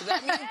nailed it. I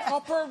mean,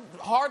 proper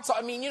hard song.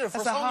 I mean, you know, for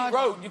a song you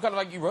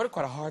wrote, you wrote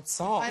quite a hard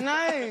song. I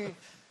know.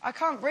 I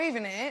can't breathe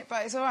in it,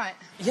 but it's all right.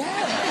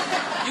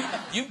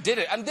 Yeah. you did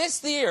it. And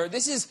this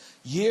is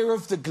Year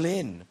of the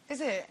Glynne.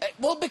 Is it?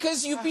 Well,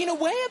 because you've been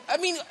away. I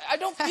mean, I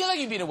don't feel like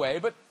you've been away,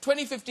 but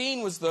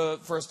 2015 was the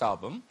first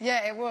album.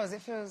 Yeah, it was.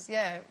 It feels,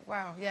 yeah,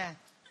 wow, yeah.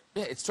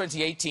 Yeah, it's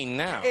 2018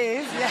 now. It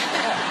is,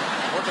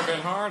 yeah. Work a bit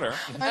harder.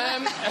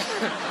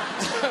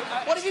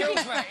 What have you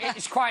been...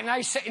 It's quite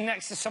nice sitting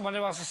next to someone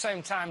who has the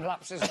same time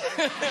lapse as me.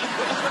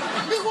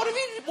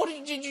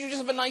 Did you just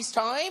have a nice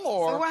time,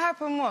 or...? So what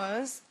happened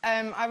was,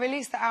 I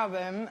released the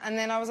album, and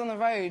then I was on the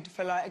road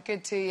for, like, a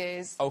good 2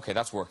 years. OK,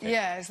 that's working.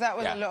 Yeah, so that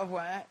was a lot of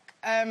work.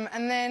 And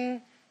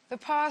then the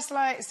past,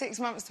 like, 6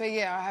 months to a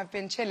year, I have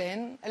been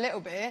chilling a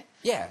little bit.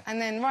 Yeah. And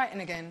then writing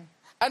again.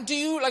 And do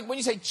you, like, when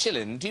you say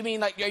chilling, do you mean,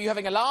 like, are you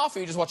having a laugh, or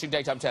are you just watching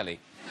daytime telly?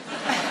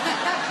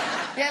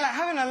 Yeah, like,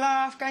 having a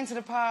laugh, going to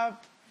the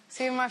pub,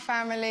 seeing my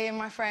family and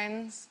my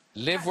friends.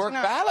 Live-work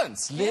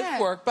balance.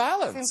 Live-work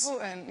balance. It's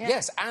important, yeah.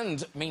 Yes,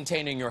 and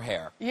maintaining your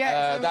hair.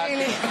 Yeah,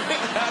 really...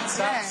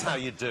 That's how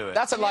you do it.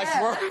 That's a life's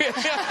work.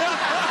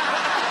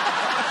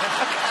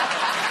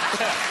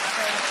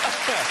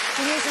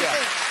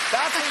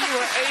 That's what you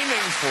were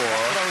aiming for.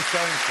 That's what I was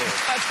going for.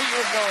 That's what you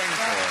were going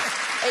for.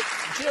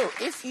 Do you know,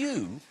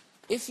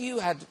 if you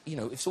had, you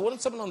know, if someone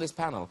on this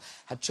panel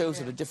had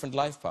chosen a different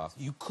life path,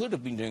 you could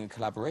have been doing a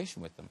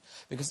collaboration with them.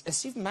 Because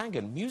Stephen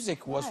Mangan,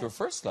 music was your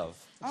first love.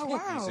 Oh,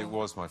 wow. Music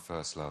was my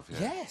first love, yeah.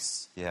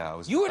 Yes. Yeah, I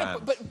was You were in a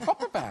in a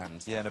proper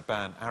band. Yeah, in a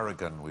band.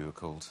 Aragon, we were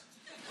called.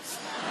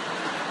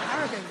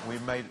 Aragon? We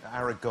made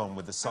Aragon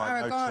with the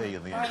silent OT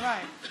in the end. Oh,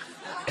 right.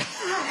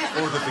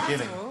 Or the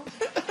beginning.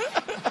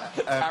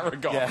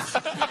 Aragon. Yeah.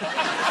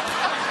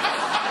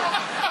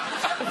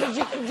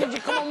 Did you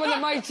come on with a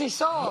mighty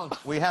sword?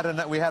 We had an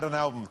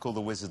album called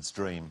The Wizard's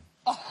Dream.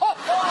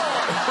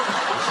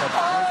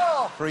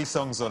 Three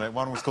songs on it.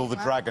 One was called The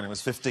Dragon. It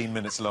was 15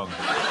 minutes long.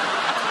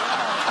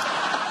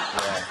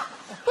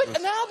 But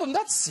an album,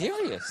 that's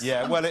serious.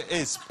 Yeah, well, it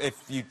is.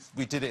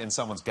 We did it in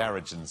someone's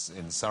garage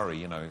in Surrey,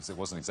 you know, it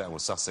wasn't exactly, or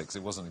Sussex,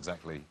 it wasn't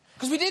exactly...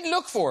 Because we did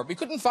look for it, we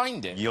couldn't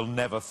find it. You'll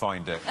never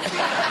find it.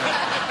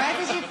 Where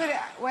did you put it?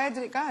 Where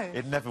did it go?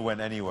 It never went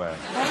anywhere.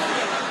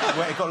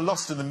 Well, it got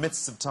lost in the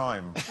midst of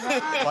time,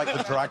 like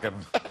the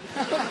dragon.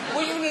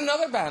 Were you in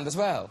another band as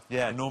well?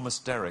 Yeah, Enormous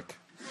Derek.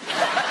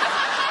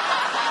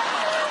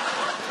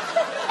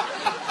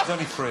 There's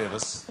only three of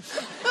us.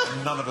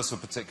 None of us were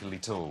particularly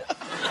tall.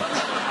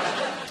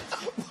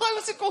 Why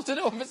was it called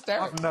Enormous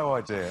Derek? I've no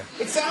idea.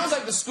 It sounds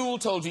like the school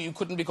told you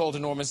couldn't be called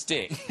Enormous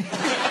Dick.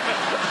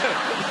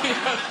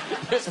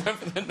 Just went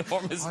for the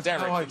Enormous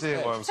Derek. I've no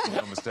idea why I was called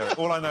Enormous Derek.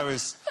 All I know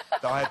is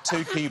that I had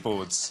two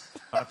keyboards.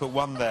 I put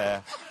one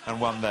there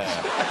and one there.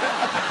 And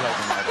I played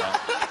them like that.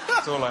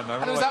 That's all I know.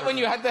 And was that when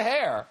you had the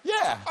hair?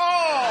 Yeah.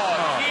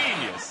 Oh,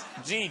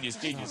 genius. Genius.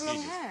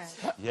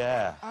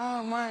 Yeah.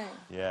 Oh, my.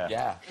 Yeah.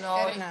 Yeah.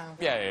 Get it now.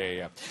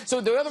 Yeah.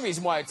 So the other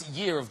reason why it's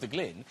Year of the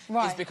Glynne is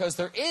Right. because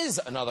there is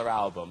another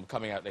album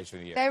coming out later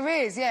in the year. There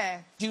is,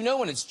 yeah. Do you know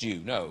when it's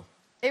due? No.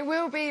 It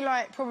will be,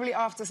 like, probably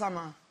after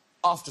summer.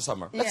 After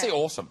summer. Let's Yeah. say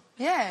autumn.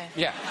 Yeah.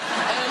 Yeah.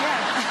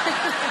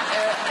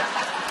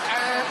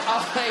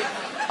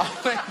 I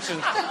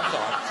mentioned...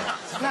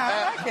 No,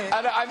 I like it.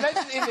 And I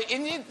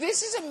mentioned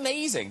this is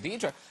amazing, the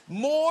intro.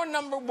 More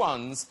number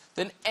ones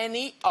than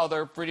any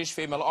other British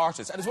female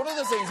artist. And it's one of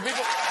those things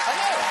people... I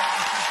know.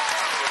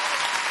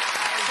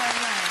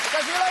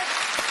 Because you're like...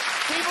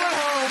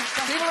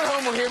 People at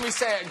home will hear me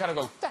say it and kind of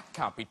go, that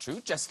can't be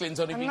true. Jess Glynne's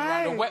only been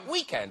around a wet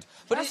weekend.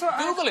 But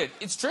Google it.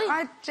 It's true.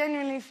 I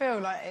genuinely feel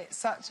like it's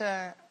such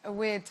a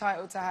weird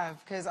title to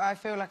have, because I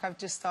feel like I've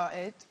just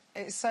started.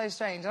 It's so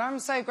strange. And I'm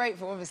so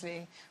grateful,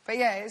 obviously. But,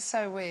 yeah, it's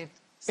so weird.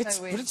 So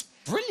weird. But it's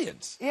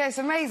brilliant. Yeah, it's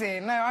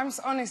amazing. No, I'm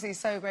honestly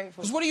so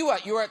grateful. Because what are you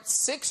at? You're at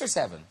 6 or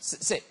 7?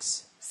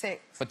 6.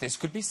 6. But this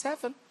could be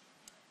 7.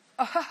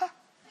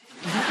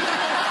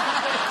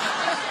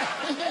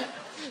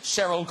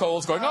 Cheryl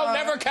Cole's going, I'll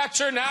never catch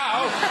her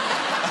now.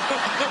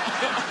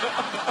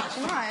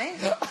 She might.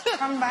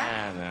 Come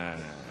back. No.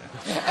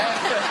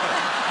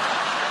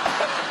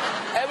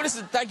 Well,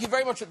 listen, thank you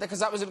very much, because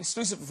that was an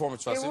exclusive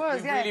performance for us. It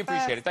was, we yeah, really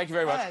appreciate it. Thank you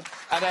very much. third.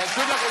 And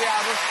good luck with the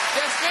album.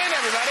 Jess Glynne,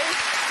 everybody.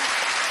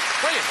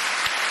 Brilliant.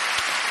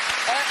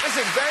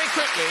 Listen, very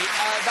quickly,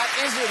 that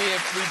is really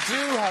it. We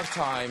do have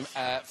time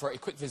for a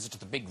quick visit to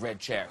the big red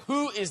chair.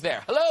 Who is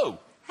there? Hello.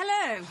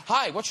 Hello.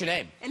 Hi, what's your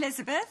name?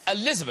 Elizabeth.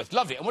 Elizabeth,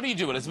 lovely. And what do you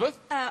do, Elizabeth?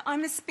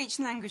 I'm a speech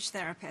and language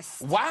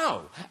therapist.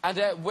 Wow. And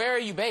where are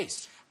you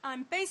based?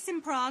 I'm based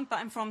in Prague, but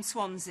I'm from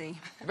Swansea.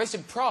 You're based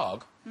in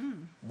Prague?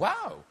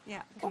 Wow.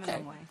 Yeah, come a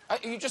long way. Are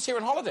you just here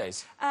on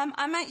holidays?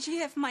 I'm actually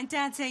here for my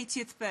dad's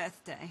 80th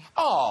birthday.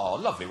 Oh,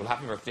 lovely. Well,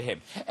 happy birthday to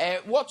him.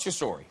 What's your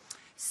story?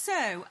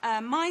 So,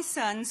 my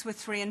sons were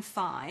 3 and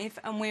 5,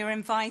 and we were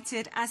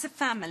invited as a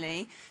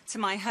family to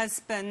my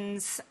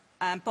husband's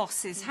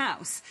boss's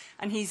house.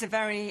 And he's a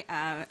very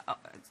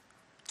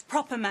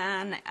proper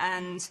man,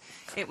 and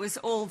it was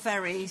all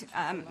very,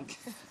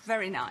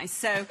 very nice.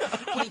 So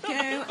we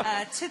go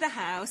to the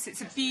house.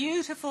 It's a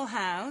beautiful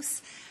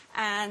house.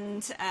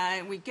 And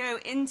we go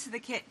into the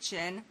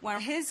kitchen where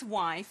his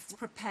wife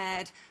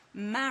prepared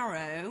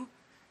marrow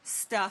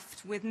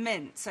stuffed with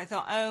mint. So I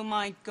thought, oh,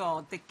 my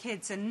God, the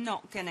kids are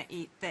not going to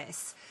eat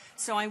this.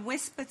 So I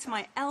whispered to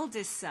my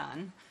eldest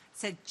son,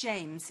 said,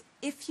 James,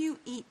 if you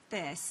eat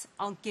this,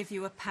 I'll give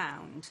you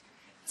 £1.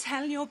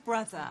 Tell your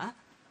brother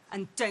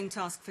and don't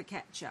ask for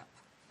ketchup.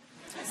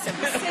 So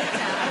we sit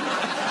down.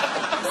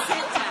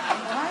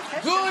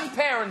 Good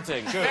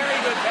parenting. Good.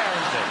 Very good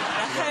parenting.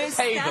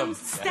 The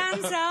host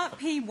stands up,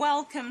 he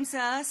welcomes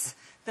us,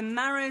 the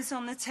marrow's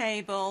on the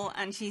table,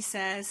 and he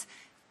says,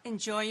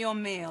 enjoy your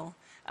meal.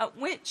 At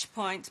which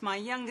point, my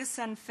youngest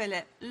son,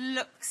 Philip,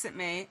 looks at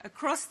me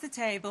across the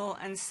table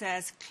and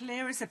says,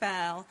 clear as a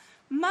bell,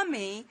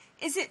 Mummy,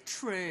 is it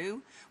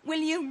true? Will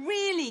you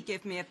really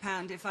give me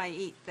 £1 if I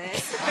eat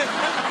this?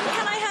 And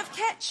can I have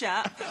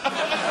ketchup?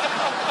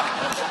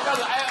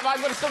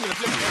 I'm going to still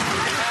flip it.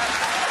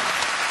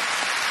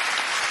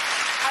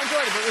 I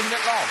enjoyed it, but it was a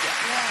bit long.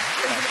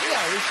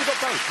 Yeah, we got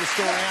both, the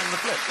story and the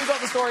flip. We got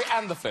the story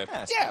and the flip.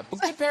 Yeah, but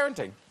good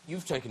parenting.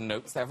 You've taken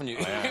notes, haven't you?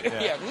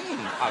 Yeah.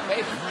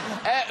 Okay.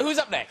 Who's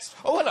up next?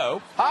 Oh,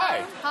 hello.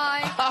 Hi. Hi.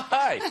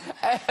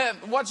 Hi.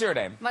 What's your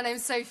name? My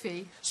name's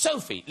Sophie.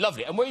 Sophie.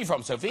 Lovely. And where are you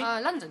from, Sophie?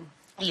 London.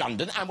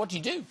 London. And what do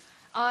you do?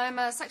 I'm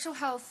a sexual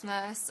health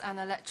nurse and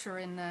a lecturer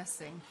in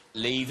nursing.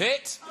 Leave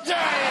it. Leave it.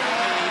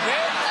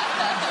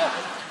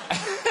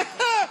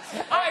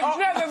 I've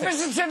never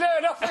visited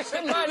an office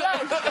in my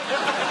life.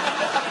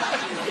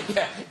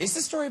 Yeah. Is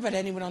the story about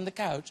anyone on the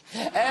couch?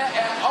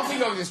 Off we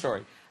go with the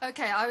story.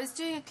 OK, I was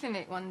doing a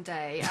clinic one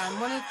day and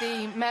one of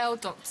the male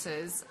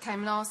doctors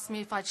came and asked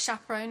me if I'd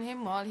chaperone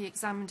him while he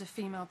examined a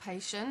female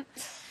patient.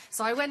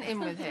 So I went in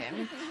with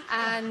him,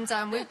 and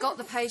we got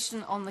the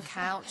patient on the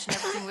couch, and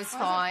everything was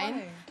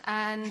fine.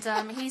 And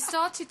he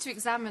started to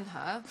examine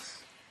her,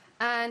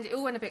 and it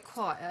all went a bit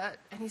quiet.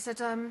 And he said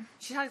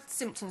she had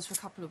symptoms for a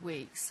couple of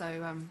weeks, so you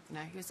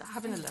know, he was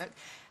having a look,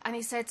 and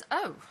he said,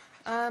 "Oh,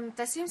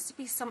 there seems to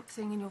be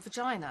something in your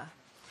vagina."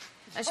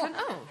 And she went,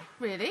 "Oh,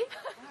 really?"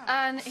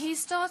 And he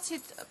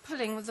started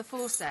pulling with the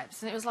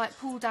forceps, and it was like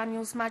Paul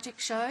Daniels' magic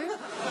show.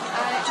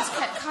 And it just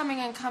kept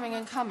coming and coming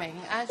and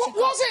coming. And she What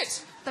was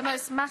it? The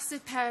most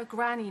massive pair of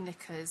granny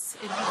knickers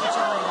in her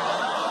vagina.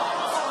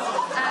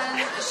 And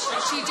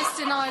she just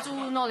denied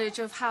all knowledge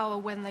of how or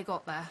when they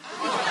got there.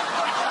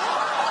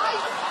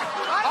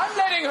 I'm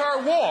letting her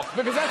walk,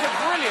 because that's a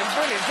brilliant,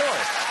 brilliant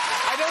story.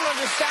 I don't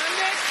understand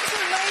it. It's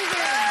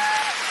amazing.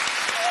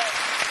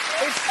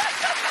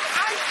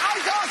 I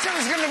thought it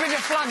was going to be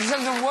the flags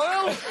of the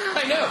world.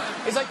 I know.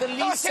 It's like the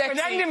least It would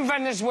sexy... end in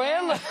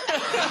Venezuela.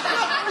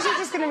 Was it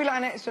just going to be like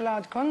an extra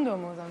large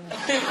condom or something?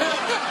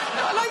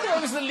 I like that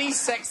it was the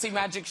least sexy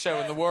magic show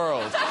in the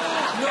world.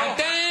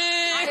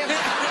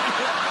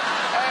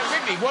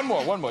 Ridley, one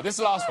more. This is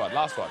the last one,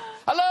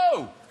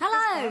 Hello!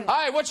 Hello.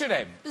 Hi, what's your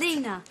name?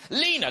 Lena.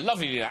 Lena,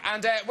 lovely Lena.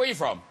 And where are you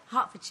from?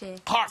 Hertfordshire.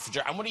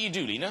 Hertfordshire. And what do you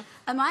do, Lena?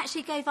 I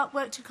actually gave up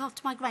work to look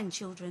after my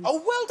grandchildren.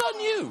 Oh, well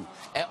done you.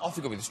 Off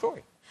you go with the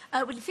story.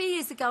 Well, a few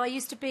years ago, I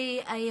used to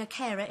be a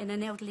carer in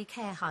an elderly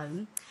care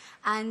home,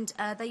 and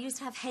they used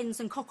to have hens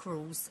and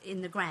cockerels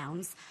in the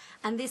grounds,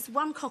 and this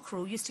one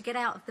cockerel used to get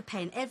out of the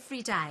pen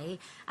every day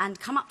and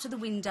come up to the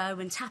window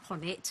and tap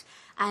on it,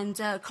 and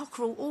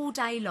cockerel all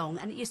day long,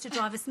 and it used to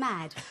drive us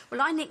mad.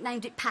 Well, I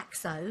nicknamed it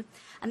Paxo,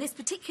 and this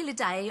particular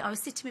day, I was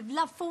sitting with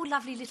four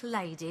lovely little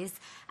ladies,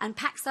 and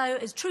Paxo,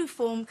 as true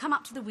form, come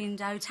up to the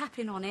window,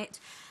 tapping on it,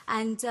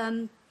 and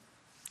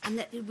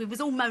we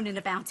was all moaning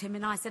about him,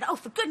 and I said, "Oh,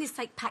 for goodness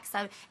sake,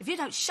 Paxo, if you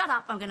don't shut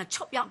up, I'm going to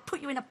chop you up and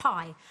put you in a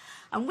pie."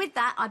 And with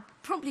that, I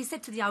promptly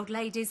said to the old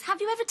ladies,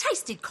 "Have you ever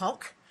tasted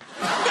cock?"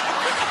 Not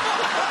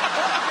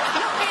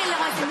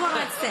realising what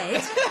I'd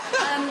said,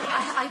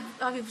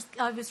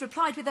 I was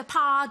replied with a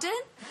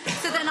pardon.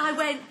 So then I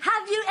went,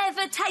 "Have you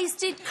ever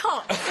tasted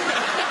cock?" Then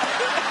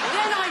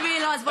I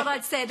realised what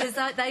I'd said, as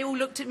they all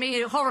looked at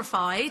me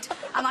horrified,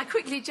 and I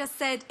quickly just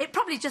said, "It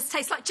probably just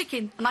tastes like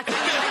chicken." And I couldn't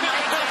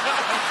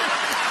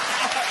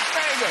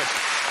Very good.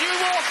 You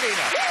walk,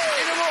 Lena.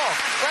 In a walk.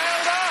 Well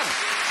done.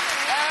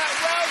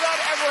 Well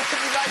done, everyone. If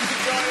you'd like to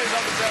join us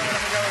on the show,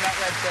 whenever you go on that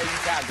website, you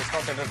can. Just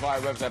contact us via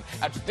our website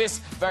at this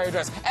very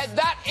address. And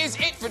that is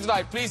it for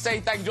tonight. Please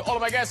say thank you to all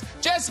of my guests.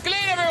 Jess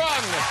Glynne,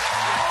 everyone.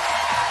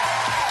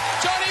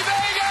 Johnny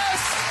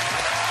Vegas.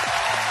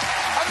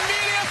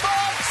 Emilia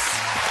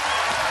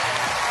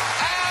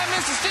and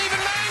Mr.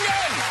 Stephen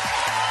Mangan.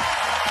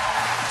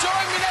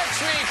 Join me next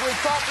week with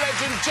pop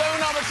legend Joan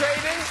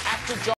Armatrading, actor John